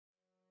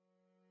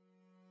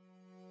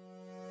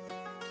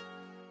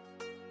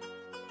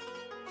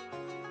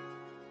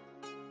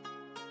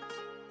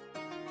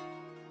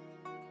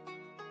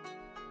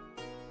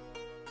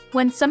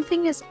When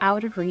something is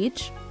out of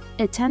reach,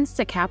 it tends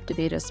to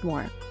captivate us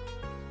more.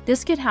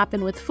 This could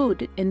happen with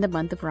food in the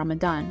month of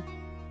Ramadan.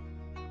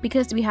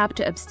 Because we have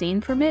to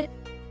abstain from it,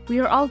 we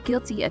are all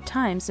guilty at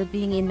times of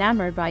being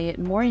enamored by it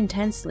more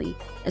intensely,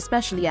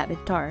 especially at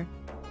iftar.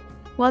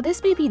 While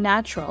this may be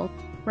natural,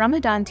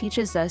 Ramadan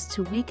teaches us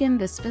to weaken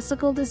this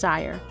physical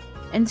desire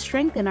and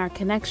strengthen our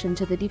connection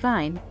to the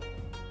divine.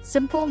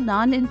 Simple,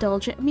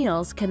 non-indulgent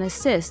meals can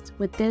assist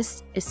with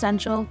this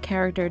essential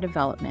character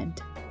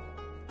development.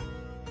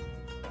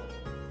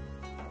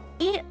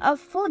 Eat a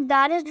food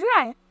that is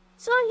dry,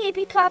 so he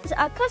becomes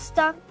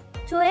accustomed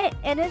to it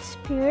in its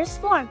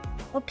purest form,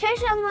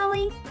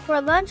 occasionally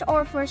for lunch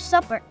or for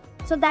supper,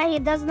 so that he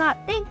does not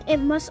think it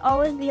must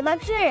always be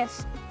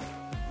luxurious.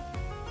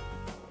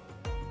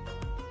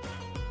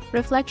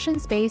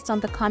 Reflections based on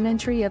the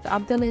commentary of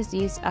Abdul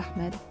Aziz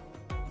Ahmed.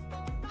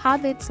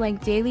 Habits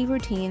like daily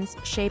routines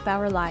shape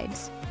our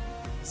lives.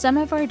 Some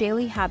of our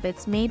daily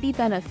habits may be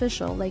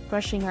beneficial, like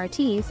brushing our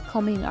teeth,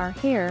 combing our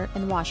hair,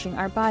 and washing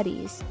our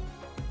bodies.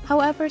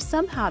 However,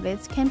 some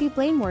habits can be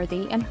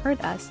blameworthy and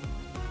hurt us.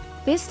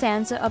 This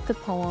stanza of the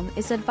poem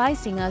is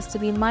advising us to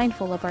be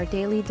mindful of our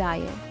daily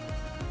diet.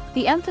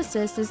 The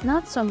emphasis is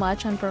not so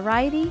much on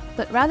variety,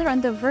 but rather on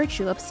the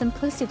virtue of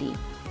simplicity.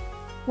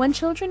 When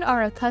children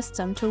are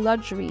accustomed to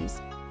luxuries,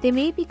 they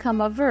may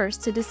become averse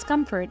to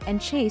discomfort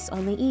and chase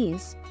only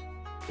ease.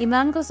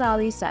 Imam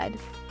Ghazali said,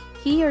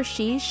 "He or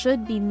she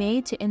should be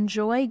made to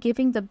enjoy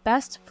giving the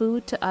best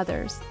food to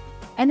others,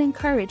 and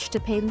encouraged to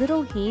pay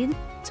little heed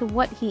to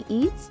what he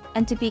eats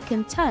and to be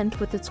content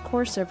with its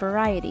coarser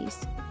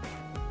varieties."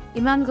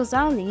 Imam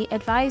Ghazali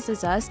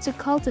advises us to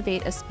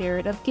cultivate a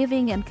spirit of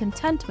giving and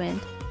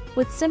contentment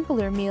with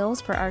simpler meals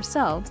for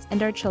ourselves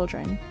and our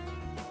children.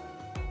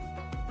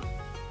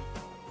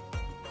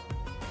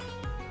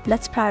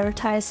 Let's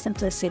prioritize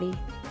simplicity,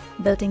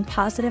 building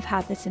positive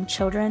habits in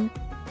children,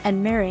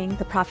 and mirroring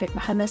the Prophet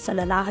Muhammad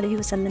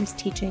ﷺ's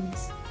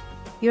teachings.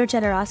 Your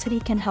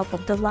generosity can help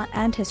Abdullah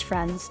and his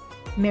friends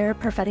mirror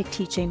prophetic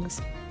teachings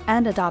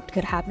and adopt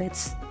good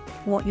habits.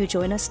 Won't you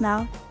join us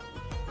now?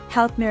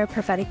 Help mirror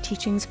prophetic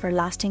teachings for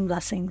lasting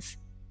blessings.